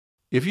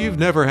If you've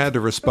never had to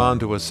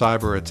respond to a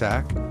cyber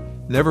attack,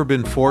 never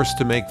been forced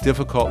to make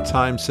difficult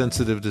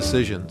time-sensitive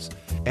decisions,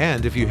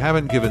 and if you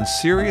haven't given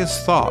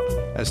serious thought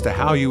as to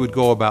how you would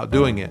go about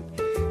doing it,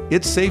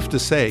 it's safe to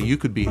say you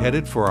could be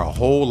headed for a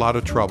whole lot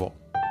of trouble.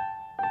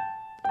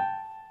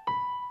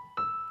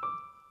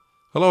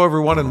 Hello,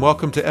 everyone, and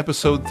welcome to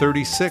episode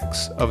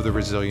 36 of the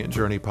Resilient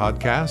Journey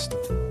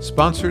podcast,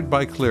 sponsored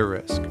by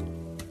ClearRisk.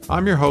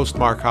 I'm your host,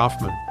 Mark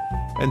Hoffman,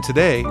 and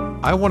today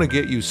I want to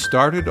get you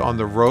started on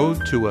the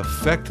road to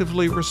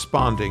effectively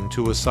responding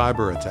to a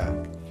cyber attack.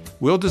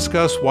 We'll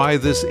discuss why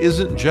this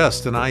isn't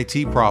just an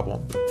IT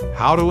problem,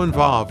 how to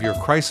involve your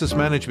crisis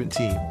management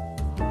team,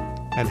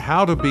 and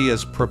how to be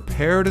as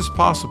prepared as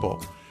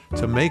possible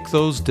to make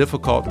those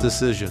difficult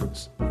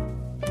decisions.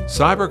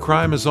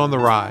 Cybercrime is on the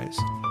rise,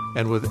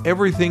 and with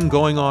everything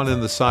going on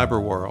in the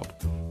cyber world,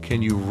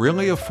 can you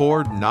really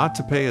afford not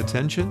to pay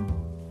attention?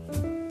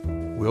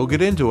 We'll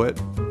get into it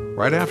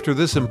right after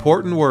this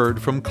important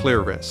word from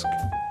ClearRisk.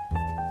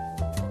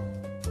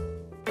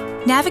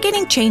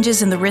 Navigating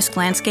changes in the risk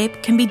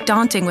landscape can be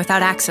daunting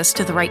without access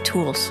to the right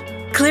tools.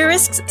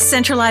 ClearRisk's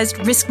centralized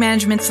risk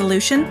management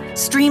solution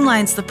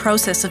streamlines the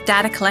process of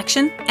data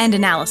collection and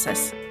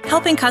analysis,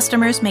 helping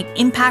customers make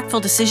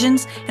impactful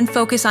decisions and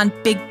focus on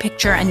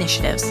big-picture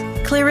initiatives.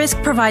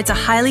 ClearRisk provides a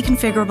highly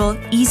configurable,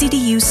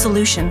 easy-to-use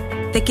solution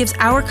that gives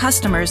our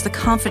customers the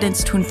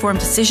confidence to inform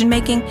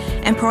decision-making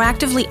and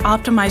proactively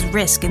optimize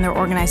risk in their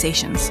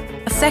organizations.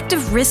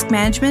 Effective risk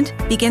management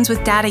begins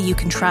with data you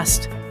can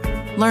trust.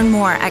 Learn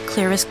more at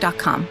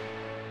clearrisk.com.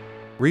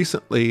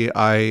 Recently,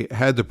 I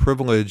had the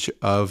privilege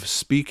of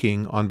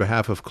speaking on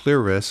behalf of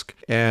ClearRisk,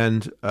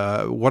 and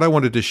what I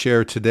wanted to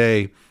share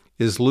today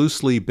is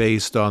loosely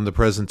based on the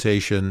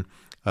presentation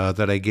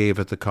that I gave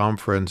at the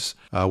conference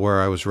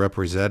where I was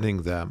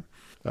representing them.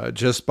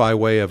 Just by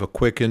way of a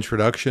quick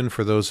introduction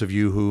for those of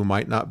you who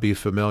might not be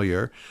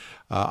familiar,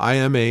 I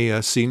am a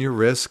senior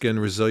risk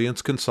and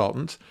resilience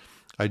consultant.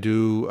 I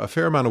do a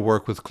fair amount of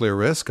work with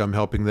ClearRisk. I'm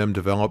helping them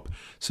develop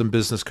some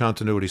business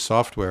continuity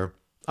software.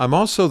 I'm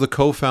also the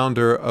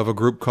co-founder of a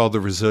group called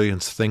the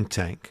Resilience Think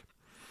Tank.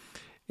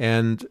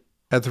 And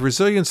at the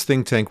Resilience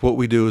Think Tank, what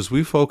we do is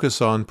we focus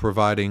on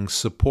providing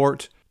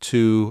support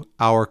to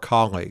our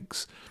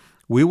colleagues.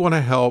 We want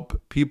to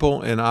help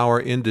people in our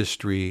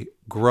industry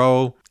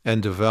grow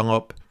and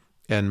develop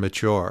and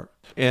mature.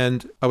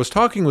 And I was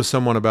talking with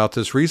someone about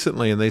this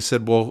recently, and they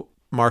said, well,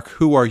 Mark,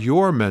 who are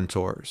your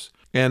mentors?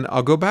 And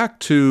I'll go back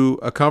to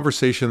a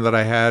conversation that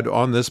I had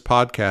on this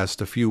podcast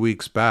a few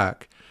weeks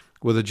back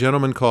with a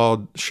gentleman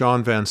called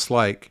Sean Van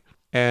Slyke.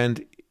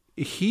 And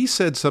he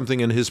said something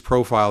in his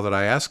profile that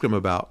I asked him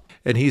about.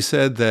 And he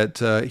said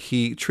that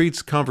he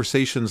treats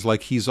conversations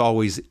like he's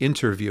always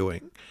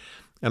interviewing.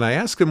 And I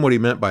asked him what he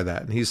meant by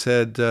that. And he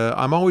said,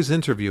 I'm always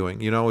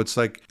interviewing. You know, it's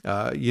like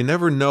you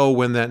never know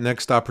when that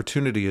next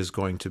opportunity is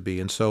going to be.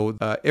 And so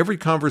every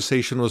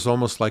conversation was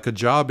almost like a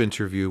job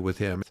interview with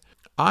him.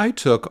 I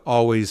took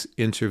always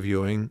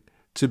interviewing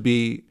to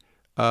be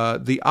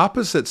the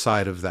opposite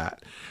side of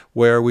that,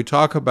 where we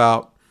talk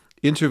about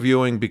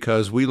interviewing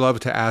because we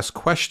love to ask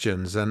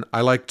questions, and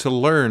I like to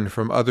learn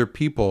from other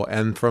people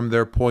and from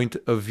their point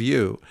of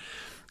view.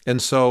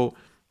 And so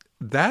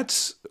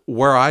that's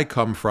where I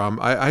come from.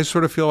 I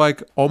sort of feel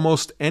like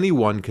almost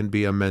anyone can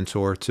be a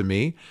mentor to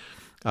me.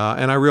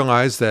 And I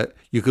realize that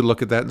you could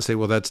look at that and say,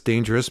 well, that's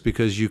dangerous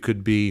because you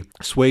could be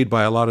swayed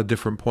by a lot of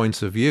different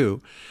points of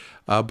view.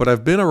 But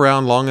I've been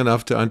around long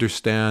enough to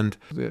understand,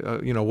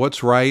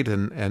 what's right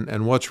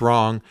and what's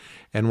wrong.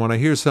 And when I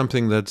hear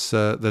something that's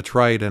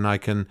right and I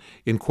can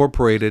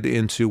incorporate it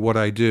into what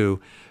I do,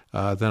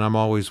 then I'm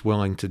always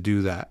willing to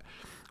do that.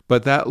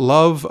 But that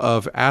love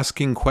of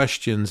asking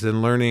questions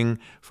and learning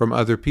from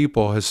other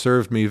people has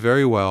served me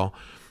very well.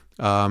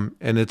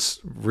 And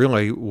it's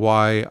really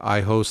why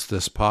I host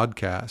this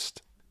podcast.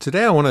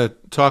 Today, I want to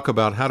talk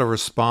about how to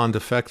respond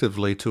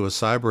effectively to a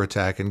cyber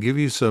attack and give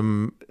you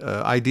some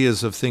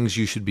ideas of things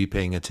you should be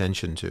paying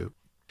attention to.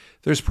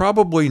 There's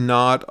probably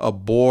not a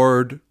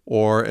board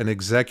or an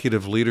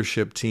executive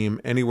leadership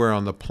team anywhere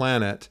on the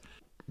planet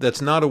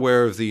that's not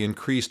aware of the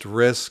increased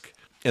risk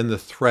and the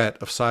threat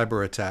of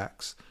cyber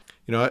attacks.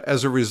 You know,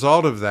 as a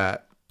result of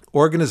that,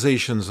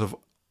 organizations of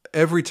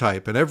every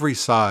type and every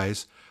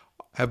size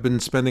have been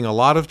spending a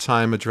lot of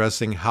time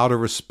addressing how to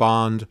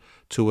respond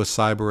to a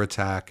cyber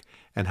attack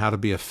and how to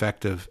be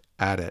effective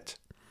at it.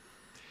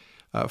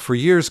 For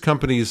years,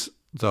 companies,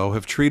 though,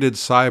 have treated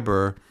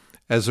cyber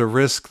as a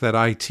risk that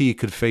IT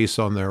could face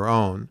on their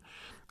own.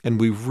 And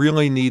we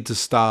really need to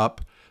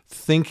stop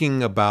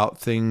thinking about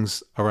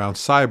things around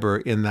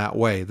cyber in that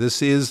way.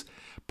 This is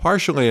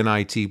partially an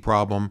IT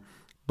problem,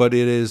 but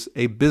it is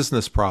a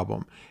business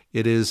problem.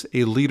 It is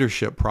a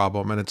leadership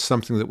problem, and it's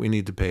something that we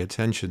need to pay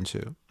attention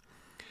to.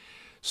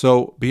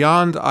 So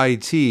beyond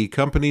IT,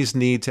 companies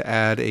need to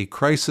add a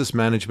crisis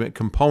management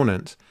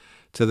component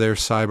to their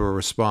cyber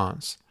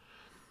response.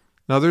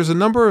 Now, there's a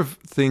number of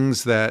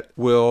things that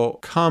will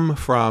come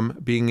from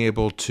being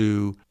able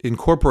to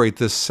incorporate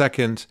this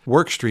second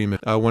work stream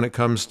when it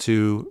comes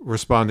to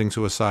responding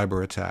to a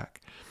cyber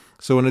attack.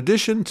 So in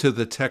addition to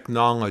the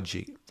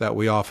technology that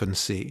we often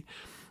see,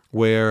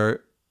 where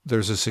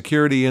there's a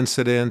security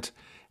incident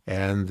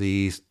and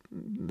the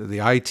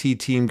IT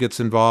team gets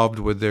involved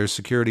with their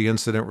security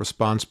incident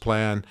response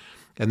plan,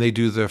 and they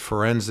do the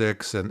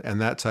forensics and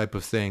that type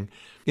of thing.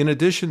 In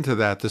addition to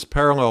that, this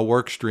parallel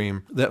work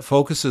stream that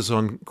focuses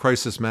on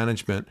crisis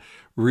management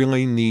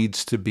really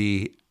needs to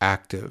be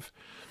active.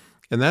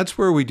 And that's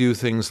where we do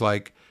things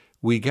like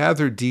we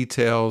gather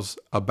details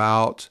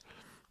about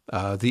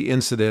the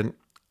incident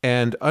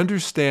and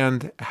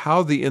understand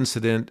how the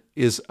incident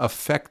is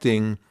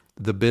affecting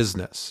the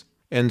business.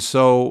 And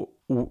so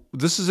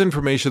this is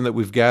information that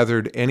we've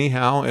gathered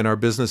anyhow in our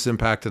business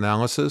impact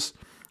analysis.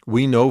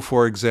 We know,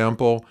 for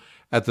example,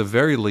 at the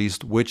very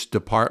least, which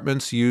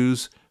departments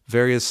use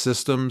various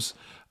systems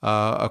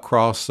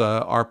across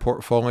our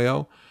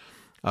portfolio.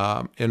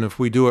 And if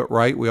we do it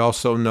right, we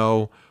also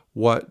know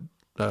what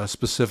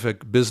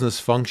specific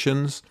business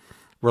functions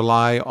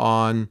rely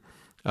on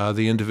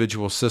the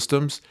individual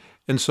systems.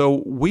 And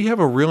so we have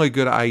a really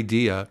good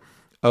idea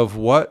of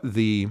what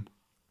the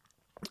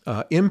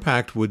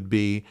impact would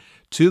be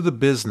to the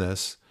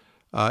business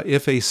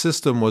if a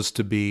system was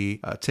to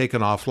be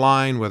taken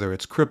offline, whether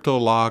it's crypto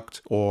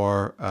locked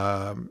or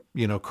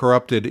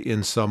corrupted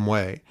in some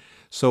way.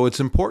 So it's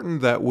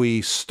important that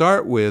we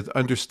start with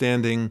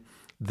understanding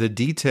the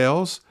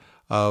details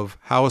of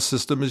how a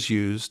system is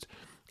used,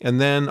 and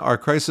then our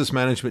crisis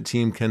management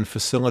team can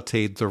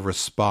facilitate the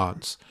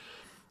response.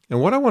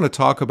 And what I want to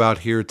talk about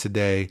here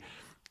today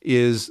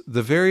is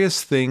the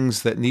various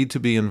things that need to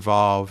be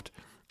involved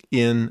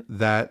in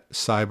that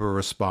cyber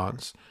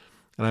response.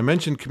 And I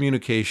mentioned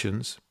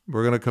communications.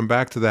 We're going to come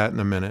back to that in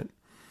a minute.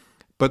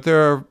 But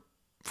there are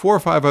 4 or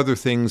 5 other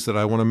things that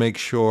I want to make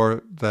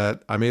sure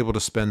that I'm able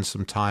to spend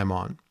some time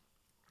on.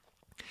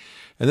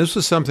 And this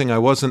was something I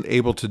wasn't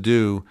able to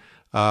do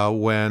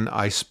when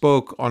I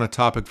spoke on a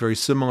topic very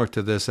similar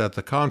to this at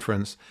the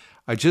conference.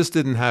 I just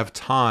didn't have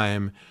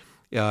time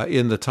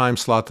in the time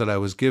slot that I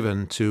was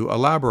given to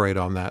elaborate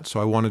on that. So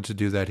I wanted to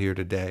do that here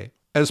today.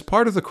 As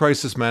part of the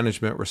crisis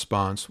management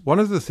response, one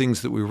of the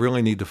things that we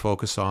really need to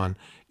focus on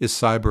is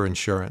cyber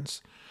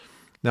insurance.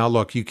 Now,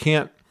 look, you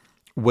can't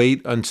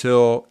wait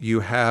until you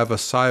have a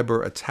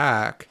cyber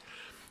attack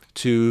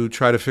to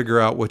try to figure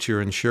out what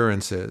your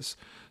insurance is.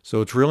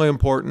 So it's really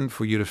important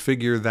for you to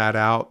figure that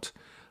out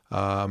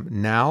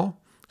now.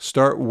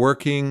 Start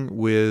working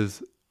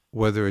with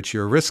whether it's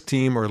your risk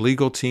team or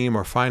legal team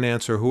or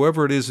finance or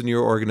whoever it is in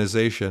your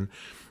organization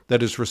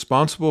that is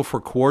responsible for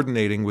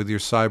coordinating with your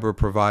cyber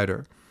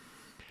provider.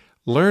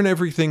 Learn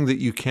everything that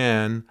you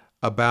can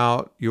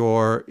about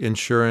your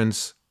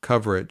insurance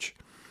coverage.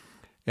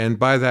 And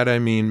by that, I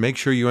mean, make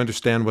sure you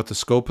understand what the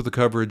scope of the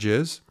coverage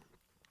is.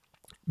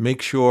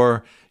 Make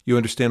sure you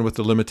understand what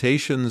the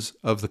limitations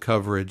of the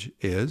coverage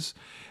is.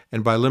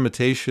 And by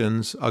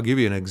limitations, I'll give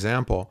you an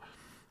example.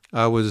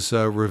 I was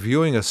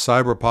reviewing a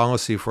cyber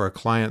policy for a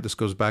client. This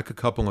goes back a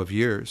couple of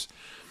years.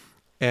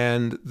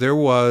 And there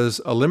was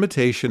a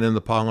limitation in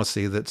the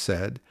policy that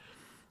said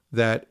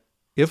that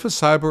if a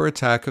cyber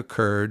attack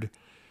occurred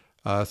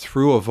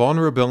through a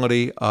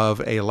vulnerability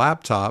of a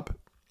laptop,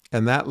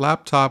 and that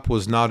laptop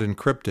was not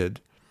encrypted,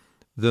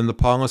 then the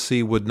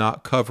policy would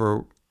not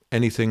cover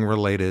anything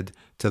related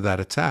to that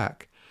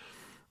attack.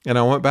 And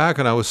I went back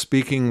and I was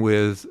speaking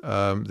with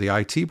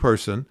the IT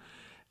person,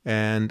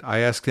 and I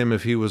asked him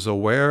if he was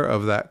aware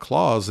of that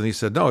clause, and he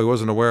said no, he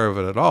wasn't aware of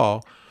it at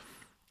all.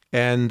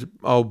 And,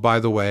 oh, by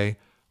the way,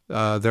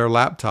 their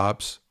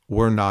laptops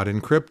were not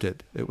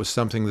encrypted. It was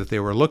something that they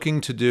were looking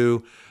to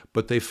do,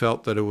 but they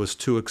felt that it was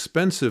too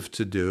expensive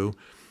to do,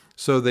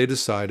 so they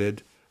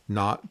decided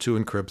not to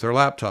encrypt their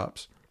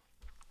laptops.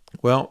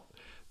 Well,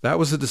 that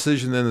was a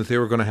decision then that they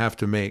were going to have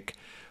to make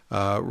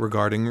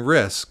regarding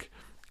risk.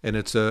 And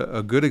it's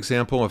a good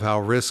example of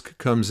how risk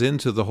comes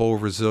into the whole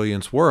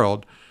resilience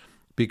world,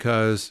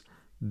 because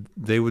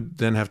they would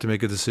then have to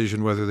make a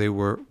decision whether they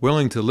were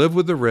willing to live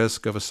with the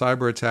risk of a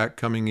cyber attack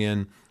coming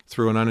in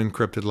through an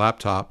unencrypted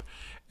laptop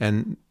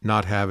and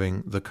not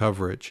having the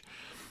coverage.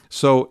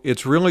 So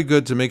it's really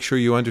good to make sure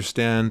you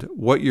understand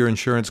what your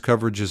insurance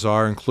coverages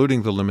are,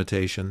 including the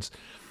limitations,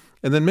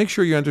 and then make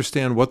sure you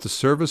understand what the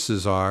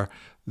services are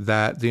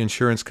that the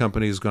insurance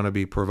company is going to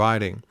be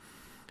providing.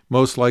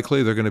 Most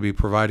likely, they're going to be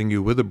providing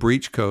you with a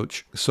breach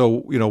coach. So,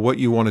 what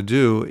you want to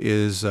do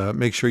is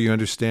make sure you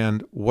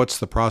understand what's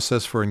the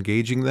process for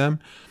engaging them,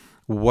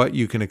 what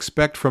you can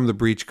expect from the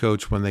breach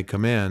coach when they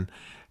come in,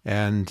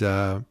 and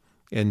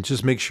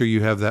just make sure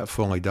you have that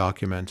fully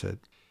documented.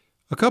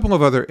 A couple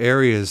of other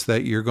areas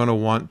that you're going to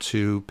want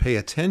to pay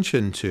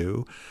attention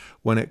to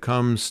when it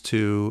comes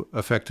to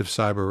effective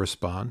cyber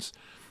response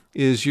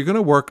is you're going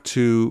to work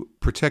to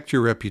protect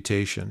your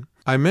reputation.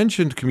 I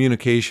mentioned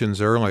communications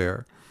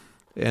earlier.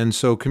 And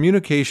so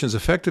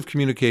effective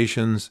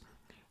communications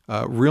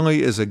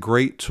really is a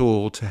great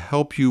tool to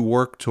help you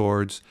work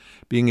towards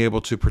being able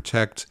to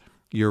protect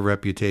your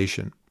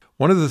reputation.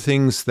 One of the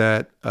things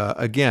that,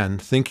 again,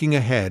 thinking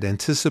ahead,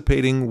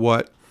 anticipating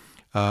what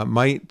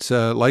might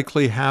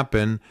likely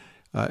happen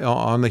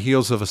on the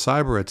heels of a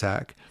cyber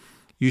attack,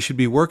 you should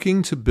be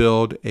working to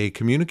build a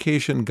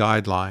communication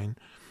guideline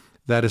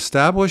that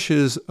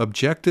establishes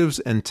objectives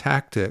and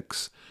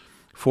tactics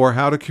for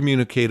how to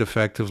communicate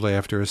effectively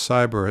after a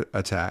cyber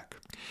attack.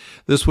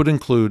 This would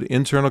include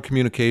internal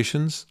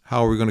communications.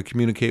 How are we going to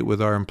communicate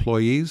with our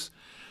employees?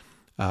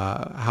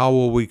 How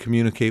will we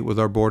communicate with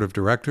our board of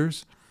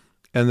directors?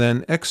 And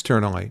then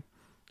externally,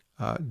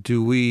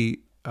 do we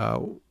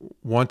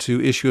want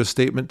to issue a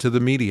statement to the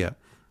media?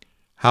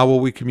 How will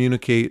we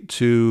communicate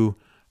to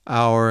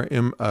our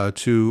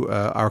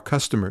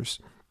customers?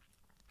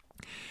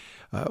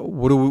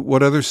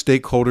 What other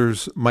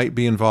stakeholders might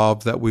be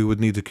involved that we would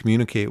need to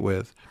communicate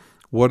with?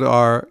 What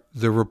are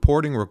the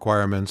reporting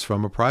requirements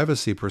from a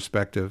privacy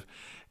perspective?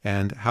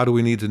 And how do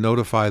we need to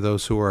notify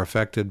those who are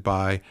affected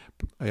by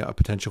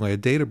potentially a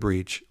data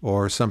breach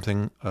or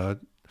something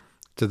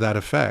to that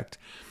effect?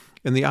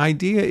 And the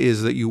idea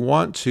is that you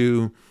want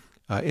to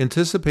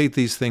anticipate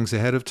these things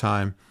ahead of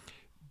time,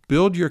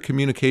 build your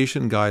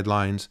communication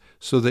guidelines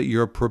so that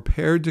you're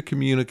prepared to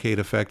communicate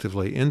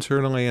effectively,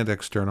 internally and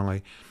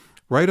externally,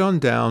 right on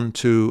down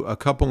to a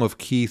couple of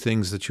key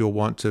things that you'll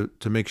want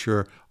to make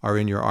sure are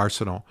in your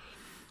arsenal.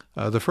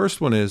 The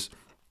first one is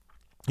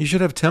you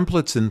should have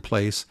templates in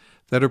place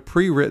that are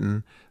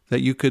pre-written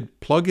that you could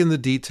plug in the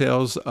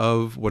details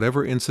of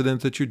whatever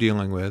incident that you're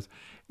dealing with,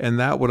 and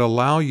that would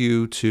allow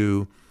you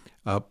to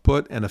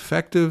put an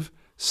effective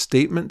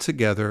statement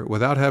together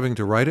without having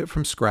to write it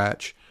from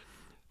scratch.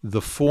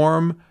 The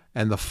form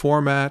and the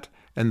format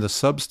and the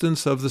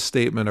substance of the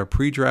statement are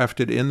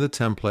pre-drafted in the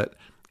template,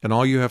 and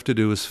all you have to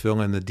do is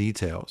fill in the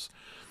details.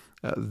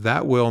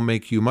 That will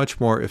make you much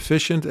more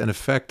efficient and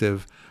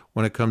effective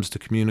when it comes to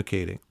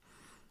communicating.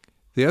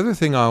 The other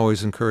thing I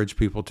always encourage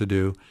people to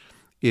do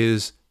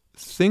is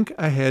think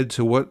ahead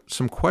to what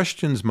some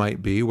questions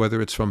might be,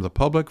 whether it's from the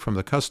public, from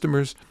the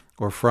customers,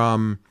 or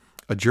from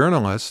a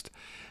journalist,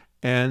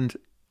 and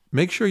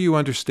make sure you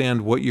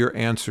understand what your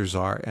answers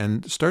are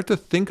and start to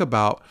think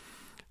about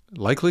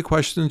likely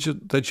questions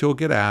that you'll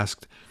get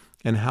asked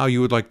and how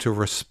you would like to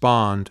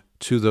respond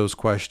to those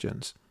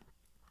questions.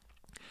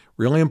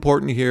 Really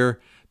important here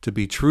to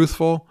be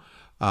truthful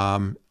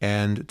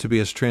and to be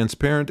as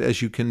transparent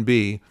as you can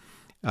be.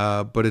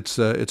 But it's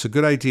a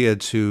good idea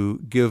to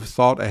give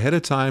thought ahead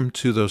of time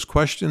to those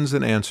questions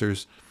and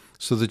answers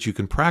so that you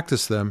can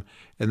practice them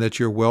and that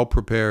you're well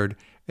prepared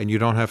and you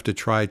don't have to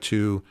try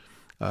to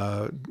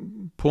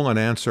pull an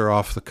answer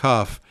off the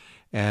cuff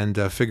and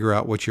figure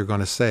out what you're going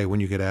to say when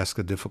you get asked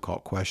a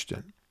difficult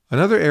question.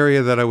 Another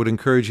area that I would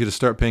encourage you to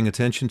start paying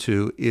attention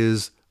to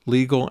is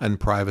legal and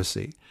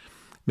privacy.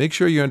 Make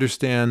sure you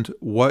understand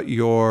what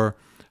your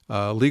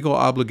legal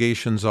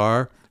obligations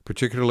are,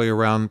 particularly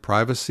around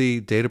privacy,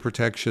 data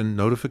protection,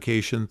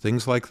 notification,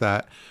 things like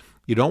that.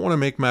 You don't want to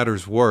make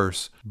matters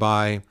worse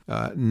by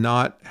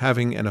not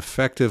having an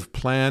effective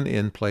plan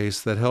in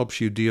place that helps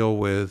you deal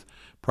with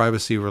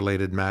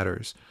privacy-related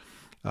matters.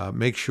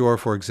 Make sure,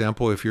 for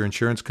example, if your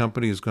insurance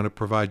company is going to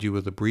provide you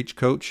with a breach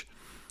coach,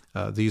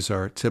 these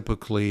are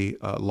typically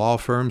law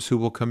firms who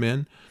will come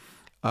in,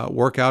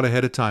 work out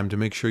ahead of time to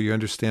make sure you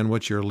understand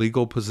what your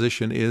legal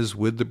position is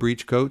with the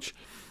breach coach,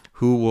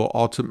 who will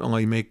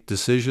ultimately make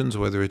decisions,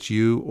 whether it's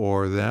you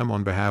or them,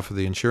 on behalf of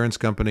the insurance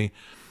company,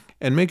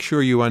 and make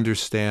sure you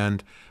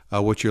understand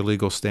what your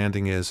legal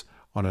standing is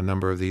on a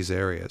number of these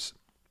areas.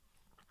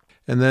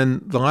 And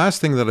then the last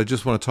thing that I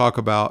just want to talk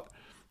about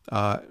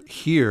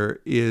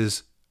here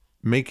is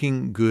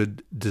making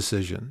good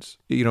decisions.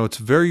 You know, it's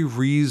very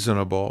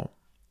reasonable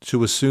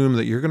to assume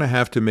that you're going to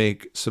have to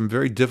make some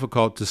very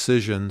difficult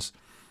decisions,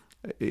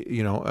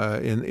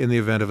 in the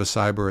event of a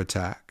cyber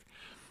attack.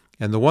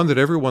 And the one that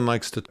everyone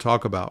likes to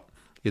talk about,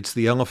 it's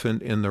the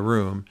elephant in the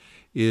room,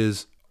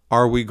 is,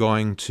 are we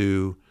going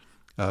to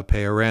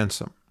pay a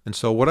ransom? And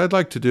so what I'd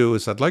like to do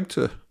is I'd like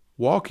to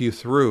walk you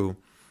through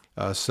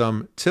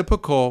some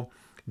typical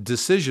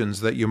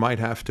decisions that you might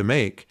have to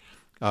make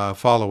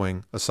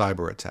following a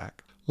cyber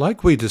attack.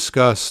 Like we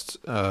discussed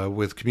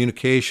with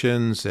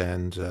communications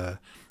and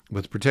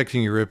with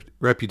protecting your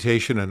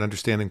reputation and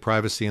understanding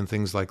privacy and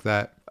things like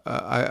that,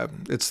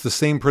 it's the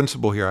same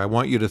principle here. I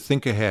want you to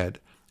think ahead.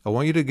 I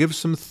want you to give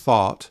some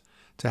thought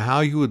to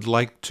how you would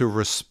like to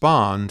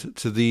respond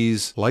to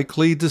these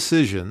likely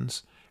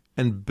decisions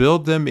and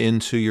build them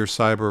into your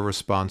cyber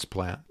response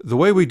plan. The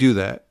way we do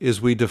that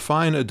is we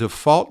define a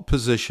default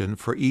position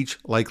for each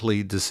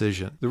likely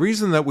decision. The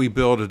reason that we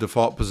build a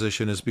default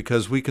position is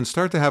because we can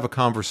start to have a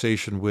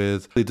conversation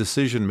with the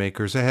decision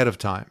makers ahead of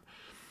time,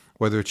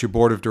 whether it's your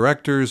board of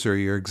directors or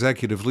your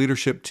executive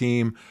leadership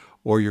team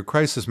or your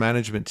crisis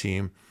management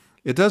team.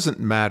 It doesn't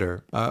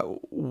matter.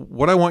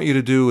 What I want you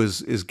to do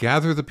is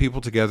gather the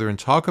people together and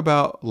talk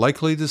about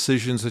likely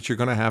decisions that you're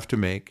going to have to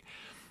make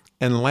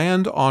and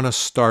land on a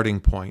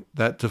starting point,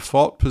 that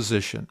default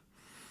position.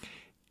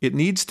 It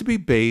needs to be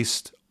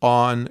based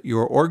on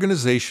your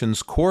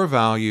organization's core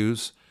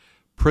values,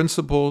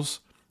 principles,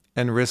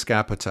 and risk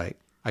appetite.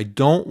 I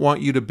don't want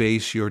you to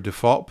base your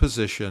default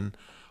position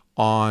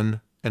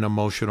on an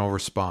emotional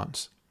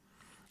response.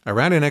 I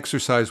ran an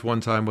exercise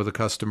one time with a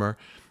customer,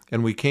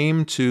 And we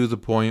came to the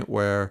point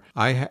where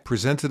I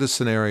presented a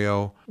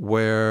scenario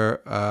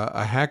where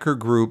a hacker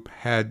group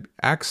had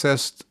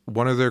accessed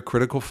one of their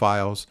critical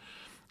files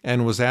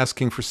and was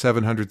asking for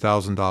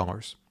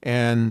 $700,000.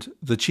 And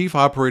the chief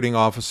operating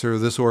officer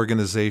of this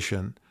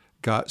organization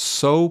got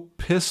so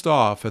pissed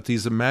off at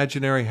these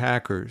imaginary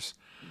hackers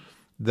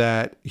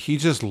that he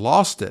just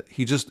lost it.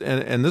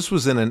 And this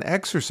was in an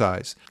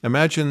exercise.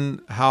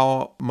 Imagine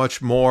how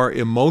much more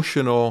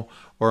emotional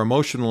or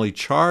emotionally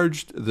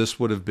charged this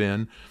would have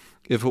been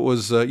if it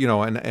was,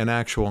 an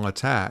actual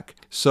attack.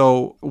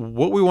 So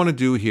what we want to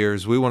do here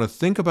is we want to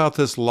think about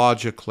this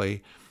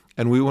logically,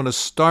 and we want to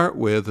start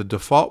with a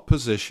default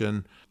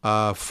position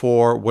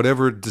for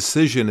whatever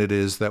decision it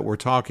is that we're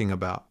talking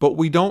about. But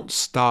we don't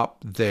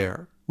stop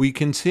there. We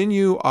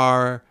continue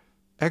our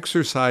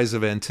exercise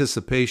of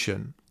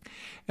anticipation,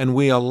 and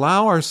we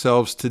allow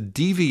ourselves to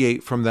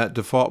deviate from that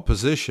default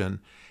position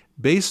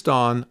based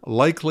on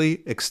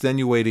likely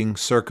extenuating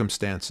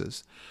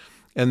circumstances.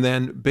 And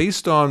then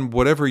based on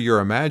whatever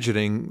you're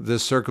imagining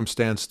this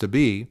circumstance to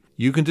be,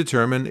 you can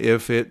determine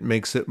if it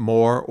makes it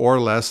more or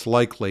less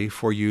likely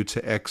for you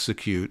to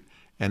execute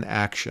an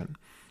action.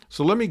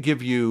 So let me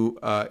give you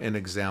an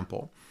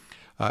example.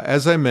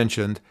 As I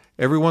mentioned,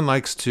 everyone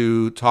likes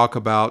to talk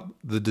about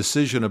the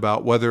decision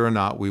about whether or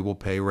not we will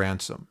pay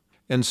ransom.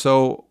 And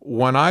so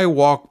when I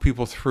walk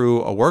people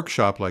through a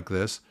workshop like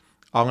this,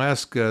 I'll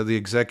ask the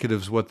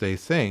executives what they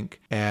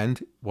think.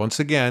 And once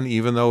again,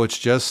 even though it's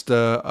just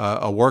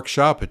a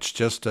workshop, it's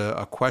just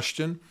a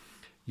question,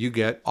 you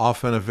get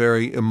often a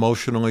very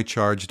emotionally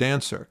charged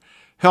answer.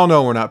 Hell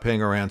no, we're not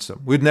paying a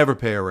ransom. We'd never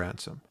pay a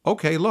ransom.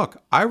 Okay,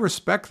 look, I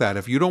respect that.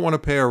 If you don't want to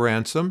pay a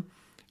ransom,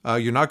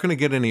 you're not going to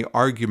get any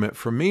argument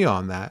from me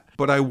on that.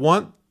 But I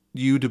want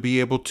you to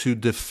be able to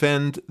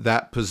defend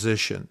that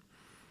position.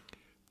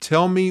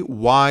 Tell me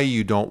why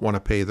you don't want to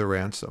pay the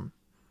ransom.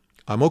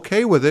 I'm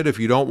okay with it if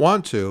you don't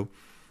want to,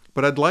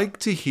 but I'd like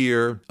to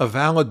hear a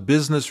valid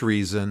business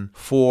reason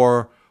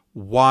for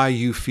why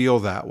you feel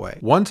that way.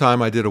 One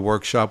time I did a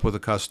workshop with a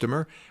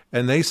customer,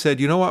 and they said,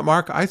 you know what,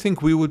 Mark, I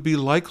think we would be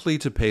likely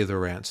to pay the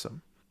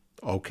ransom.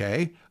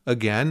 Okay,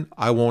 again,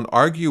 I won't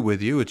argue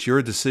with you. It's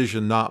your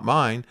decision, not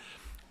mine,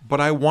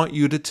 but I want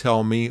you to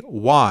tell me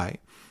why.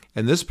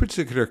 And this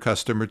particular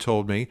customer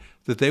told me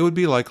that they would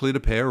be likely to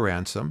pay a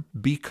ransom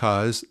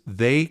because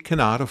they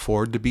cannot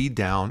afford to be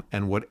down,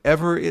 and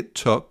whatever it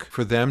took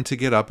for them to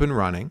get up and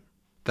running,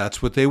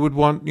 that's what they would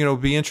want,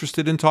 be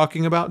interested in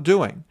talking about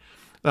doing.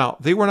 Now,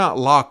 they were not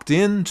locked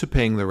into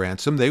paying the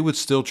ransom. They would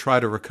still try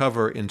to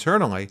recover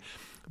internally.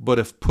 But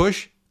if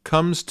push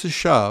comes to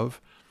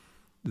shove,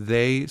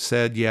 they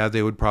said, yeah,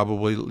 they would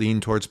probably lean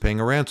towards paying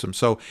a ransom.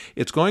 So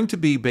it's going to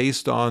be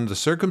based on the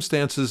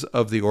circumstances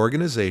of the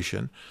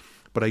organization,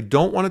 but I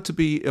don't want it to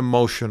be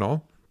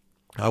emotional.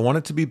 I want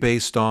it to be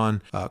based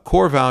on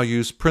core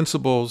values,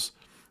 principles,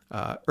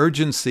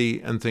 urgency,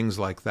 and things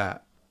like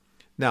that.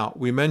 Now,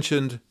 we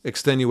mentioned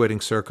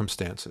extenuating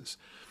circumstances.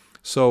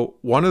 So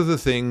one of the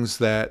things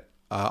that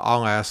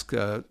I'll ask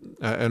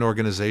an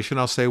organization,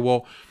 I'll say,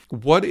 well,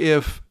 what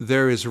if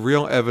there is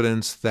real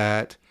evidence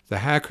that the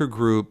hacker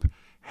group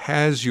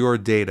has your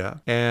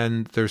data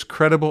and there's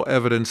credible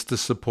evidence to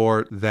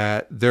support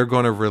that they're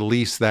going to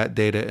release that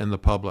data in the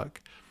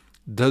public?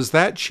 Does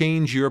that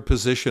change your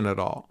position at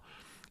all?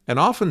 And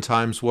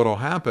oftentimes what will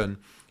happen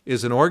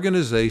is an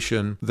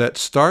organization that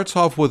starts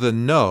off with a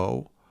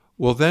no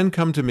will then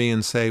come to me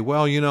and say,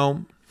 well,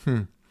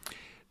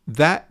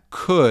 that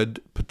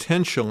could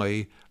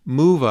potentially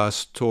move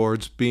us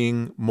towards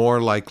being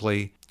more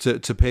likely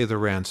to pay the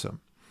ransom.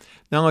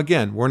 Now,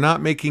 again, we're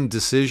not making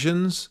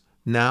decisions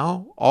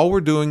now. All we're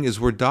doing is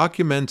we're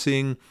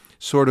documenting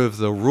sort of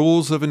the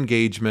rules of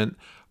engagement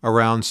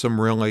around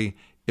some really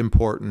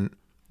important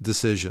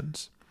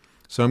decisions.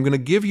 So I'm going to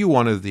give you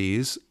one of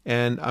these,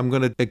 and I'm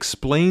going to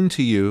explain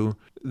to you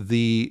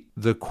the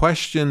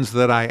questions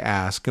that I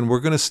ask, and we're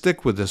going to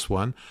stick with this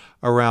one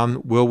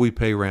around will we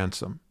pay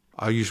ransom.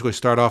 I usually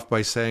start off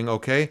by saying,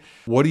 okay,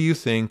 what do you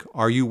think?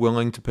 Are you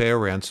willing to pay a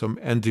ransom?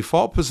 And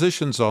default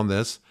positions on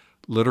this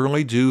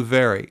literally do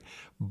vary.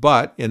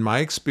 But in my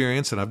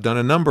experience, and I've done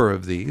a number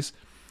of these,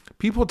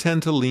 people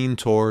tend to lean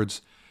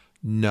towards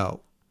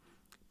no.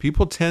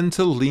 People tend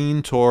to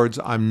lean towards,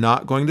 I'm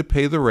not going to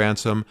pay the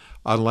ransom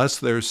unless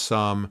there's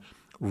some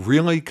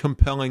really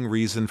compelling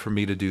reason for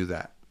me to do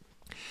that.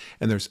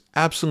 And there's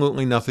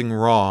absolutely nothing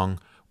wrong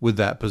with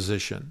that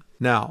position.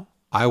 Now,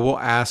 I will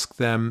ask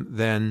them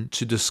then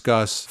to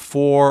discuss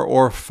 4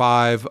 or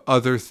 5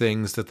 other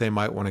things that they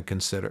might want to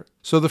consider.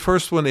 So the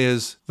first one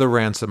is the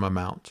ransom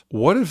amount.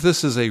 What if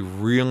this is a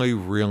really,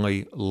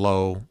 really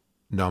low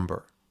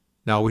number?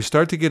 Now, we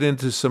start to get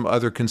into some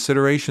other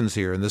considerations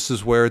here, and this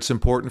is where it's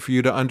important for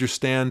you to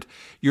understand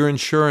your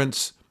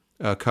insurance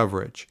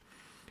coverage.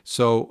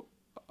 So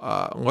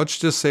let's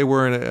just say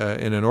we're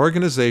in an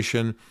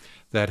organization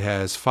that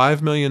has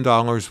 $5 million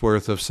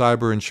worth of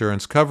cyber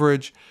insurance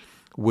coverage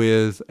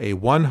with a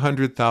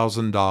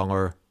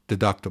 $100,000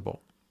 deductible.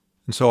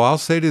 And so I'll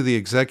say to the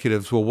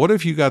executives, well, what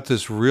if you got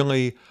this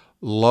really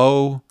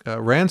low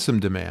ransom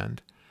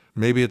demand?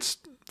 Maybe it's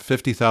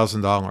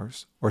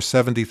 $50,000 or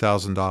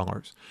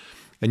 $70,000,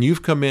 and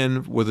you've come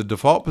in with a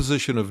default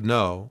position of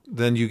no,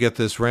 then you get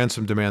this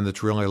ransom demand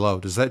that's really low.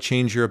 Does that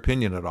change your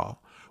opinion at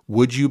all?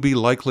 Would you be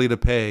likely to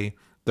pay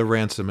the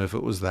ransom if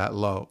it was that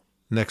low?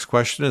 Next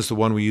question is the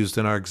one we used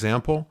in our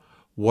example.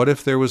 What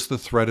if there was the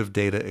threat of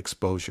data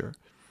exposure?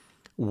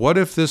 What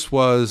if this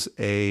was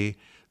a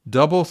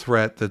double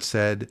threat that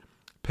said,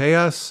 pay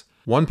us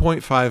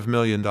 $1.5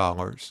 million,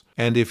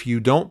 and if you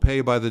don't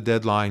pay by the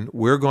deadline,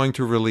 we're going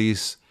to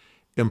release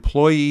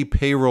employee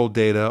payroll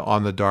data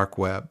on the dark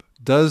web?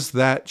 Does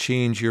that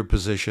change your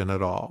position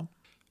at all?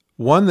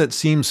 One that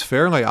seems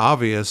fairly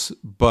obvious,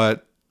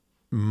 but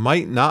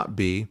might not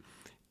be,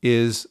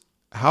 is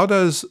how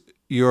does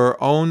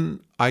your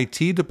own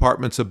IT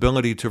department's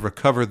ability to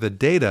recover the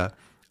data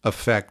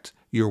affect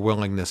your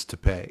willingness to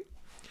pay?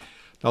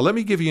 Now, let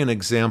me give you an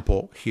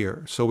example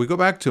here. So we go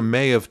back to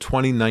May of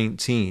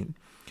 2019.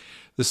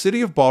 The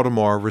city of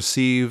Baltimore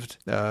received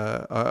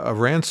a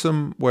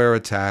ransomware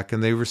attack,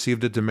 and they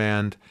received a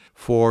demand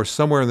for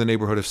somewhere in the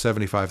neighborhood of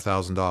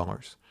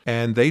 $75,000.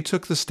 And they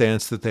took the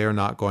stance that they are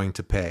not going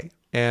to pay.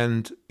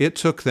 And it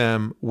took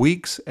them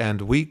weeks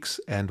and weeks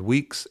and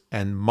weeks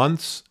and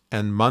months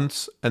and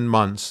months and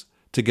months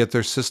to get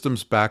their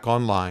systems back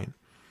online.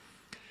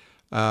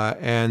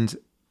 And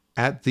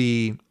at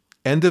the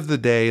end of the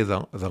day,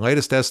 the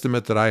latest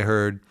estimate that I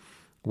heard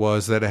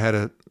was that it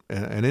had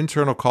an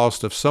internal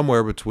cost of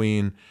somewhere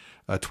between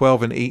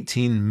 $12 and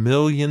 $18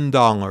 million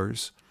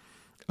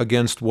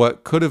against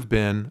what could have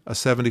been a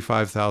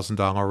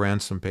 $75,000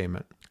 ransom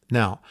payment.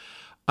 Now,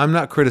 I'm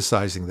not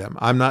criticizing them.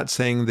 I'm not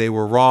saying they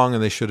were wrong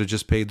and they should have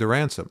just paid the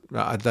ransom.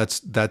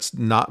 That's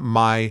not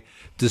my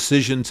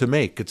decision to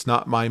make. It's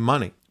not my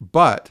money.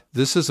 But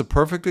this is a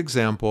perfect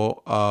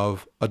example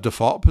of a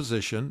default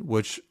position,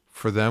 which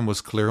for them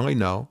was clearly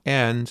no,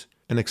 and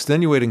an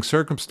extenuating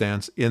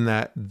circumstance in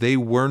that they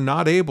were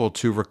not able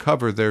to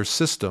recover their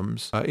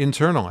systems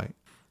internally.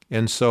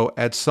 And so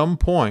at some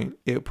point,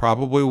 it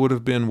probably would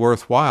have been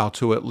worthwhile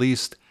to at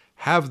least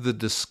have the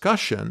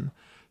discussion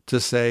to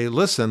say,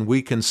 listen,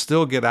 we can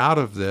still get out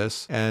of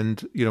this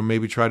and,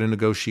 maybe try to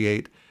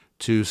negotiate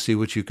to see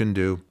what you can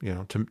do,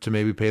 to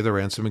maybe pay the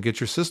ransom and get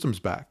your systems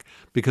back,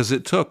 because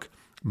it took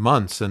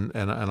months and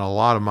a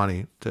lot of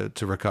money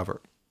to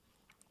recover.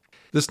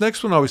 This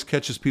next one always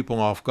catches people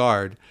off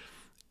guard,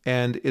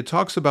 and it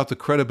talks about the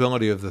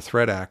credibility of the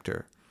threat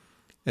actor.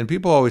 And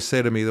people always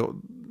say to me,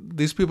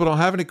 these people don't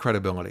have any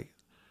credibility.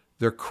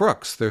 They're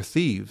crooks. They're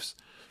thieves.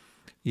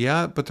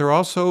 Yeah, but they're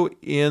also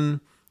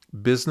in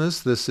business.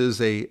 This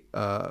is a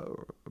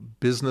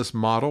business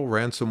model.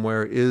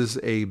 Ransomware is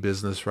a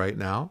business right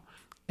now.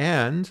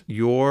 And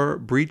your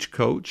breach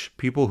coach,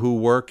 people who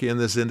work in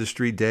this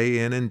industry day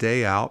in and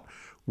day out,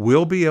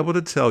 will be able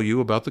to tell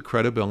you about the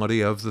credibility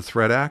of the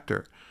threat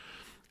actor.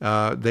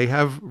 They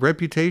have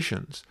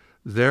reputations.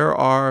 There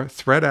are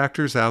threat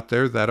actors out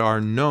there that are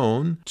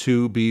known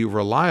to be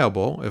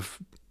reliable, if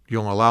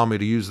you'll allow me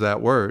to use that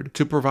word,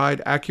 to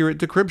provide accurate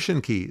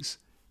decryption keys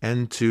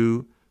and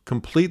to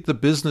complete the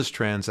business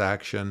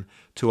transaction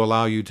to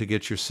allow you to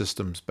get your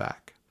systems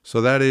back.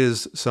 So that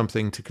is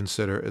something to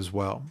consider as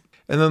well.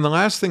 And then the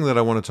last thing that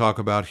I want to talk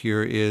about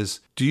here is,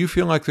 do you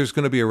feel like there's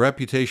going to be a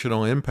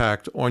reputational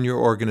impact on your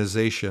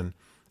organization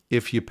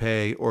if you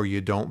pay or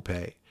you don't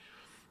pay?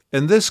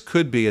 And this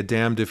could be a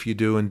damned if you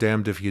do and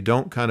damned if you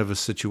don't kind of a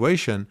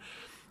situation,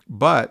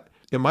 but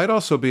it might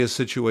also be a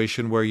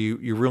situation where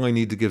you really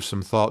need to give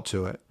some thought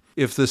to it.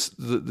 If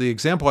the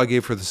example I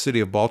gave for the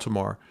city of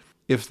Baltimore,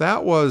 if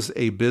that was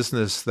a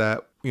business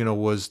that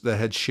that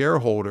had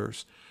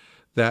shareholders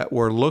that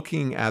were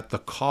looking at the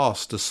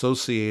cost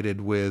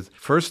associated with,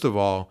 first of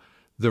all,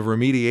 the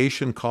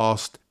remediation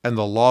cost and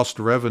the lost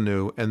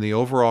revenue and the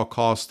overall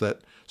cost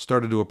that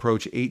started to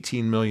approach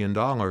 $18 million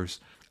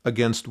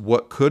against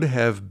what could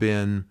have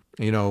been,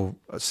 a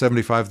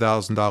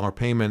 $75,000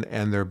 payment,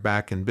 and they're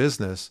back in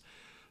business,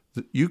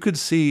 you could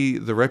see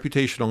the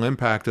reputational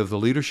impact of the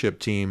leadership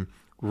team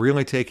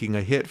really taking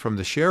a hit from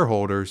the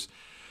shareholders,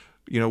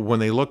 when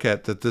they look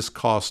at that this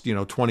cost,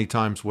 20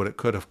 times what it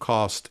could have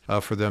cost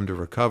for them to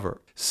recover.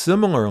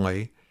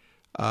 Similarly,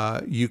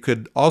 you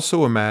could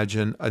also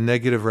imagine a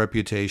negative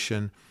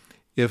reputation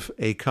if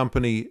a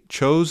company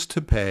chose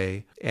to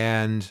pay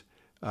and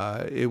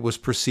it was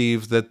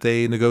perceived that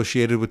they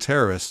negotiated with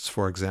terrorists,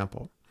 for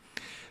example.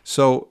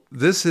 So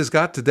this has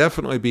got to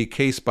definitely be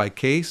case by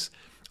case.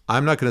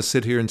 I'm not going to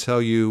sit here and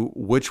tell you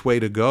which way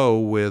to go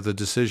with a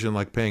decision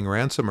like paying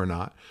ransom or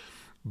not,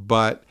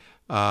 but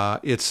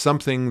it's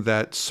something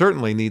that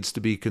certainly needs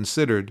to be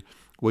considered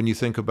when you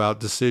think about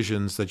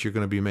decisions that you're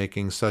going to be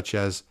making, such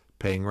as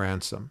paying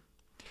ransom.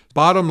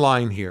 Bottom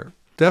line here,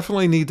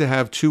 definitely need to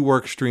have two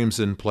work streams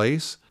in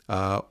place.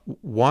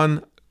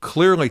 One,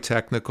 clearly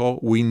technical.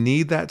 We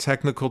need that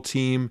technical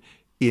team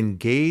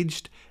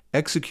engaged,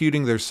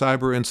 executing their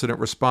cyber incident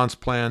response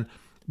plan,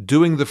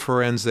 doing the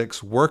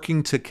forensics,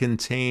 working to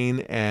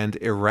contain and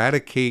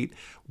eradicate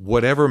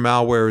whatever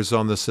malware is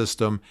on the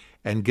system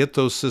and get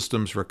those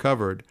systems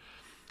recovered.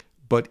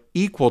 But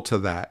equal to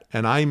that,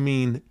 and I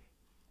mean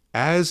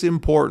as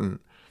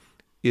important,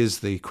 is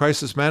the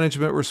crisis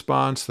management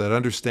response that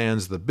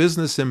understands the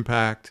business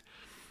impact,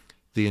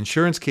 the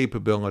insurance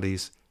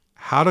capabilities,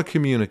 how to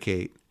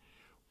communicate,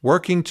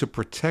 working to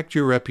protect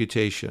your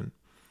reputation,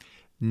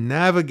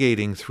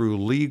 navigating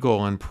through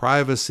legal and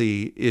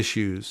privacy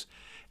issues,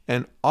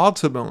 and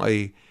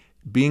ultimately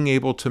being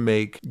able to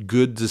make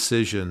good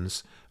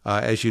decisions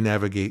as you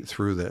navigate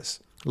through this.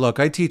 Look,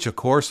 I teach a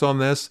course on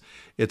this.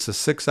 It's a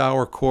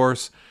 6-hour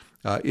course.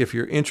 If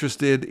you're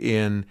interested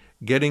in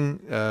getting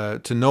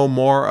to know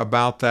more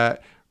about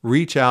that,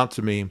 reach out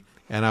to me,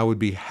 and I would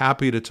be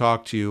happy to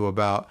talk to you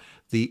about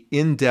the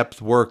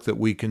in-depth work that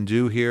we can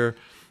do here,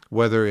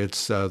 whether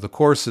it's the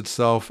course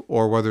itself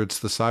or whether it's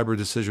the Cyber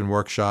Decision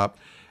Workshop,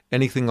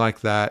 anything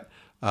like that.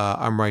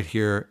 I'm right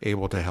here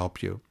able to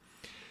help you.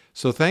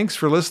 So thanks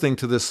for listening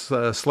to this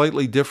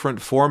slightly different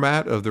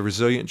format of the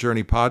Resilient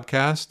Journey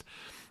podcast.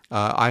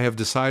 I have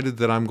decided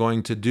that I'm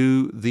going to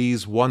do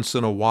these once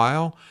in a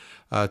while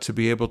to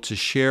be able to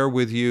share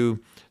with you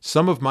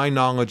some of my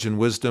knowledge and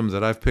wisdom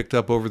that I've picked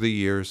up over the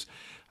years.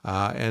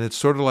 And it's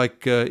sort of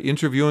like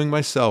interviewing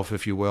myself,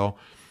 if you will.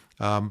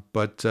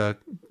 But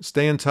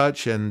stay in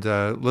touch and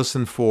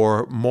listen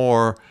for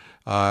more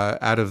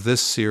out of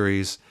this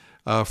series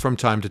from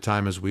time to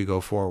time as we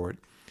go forward.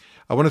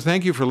 I want to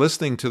thank you for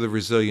listening to the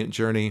Resilient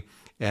Journey,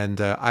 and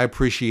I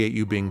appreciate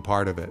you being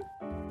part of it.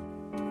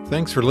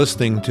 Thanks for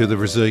listening to the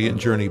Resilient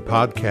Journey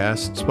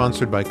podcast,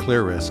 sponsored by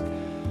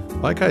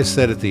ClearRisk. Like I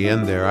said at the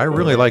end there, I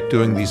really like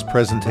doing these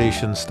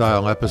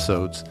presentation-style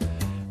episodes,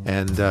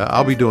 and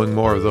I'll be doing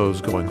more of those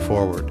going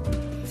forward.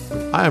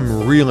 I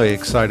am really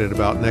excited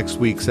about next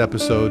week's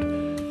episode.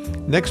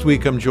 Next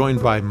week, I'm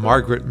joined by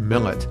Margaret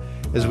Millett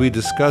as we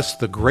discuss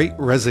the Great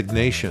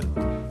Resignation.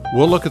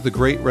 We'll look at the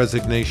Great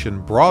Resignation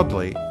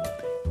broadly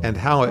and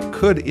how it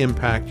could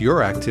impact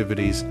your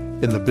activities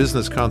in the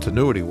business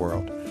continuity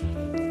world.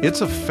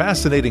 It's a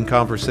fascinating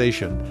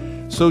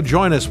conversation, so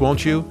join us,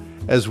 won't you,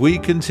 as we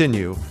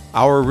continue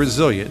our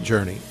resilient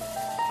journey.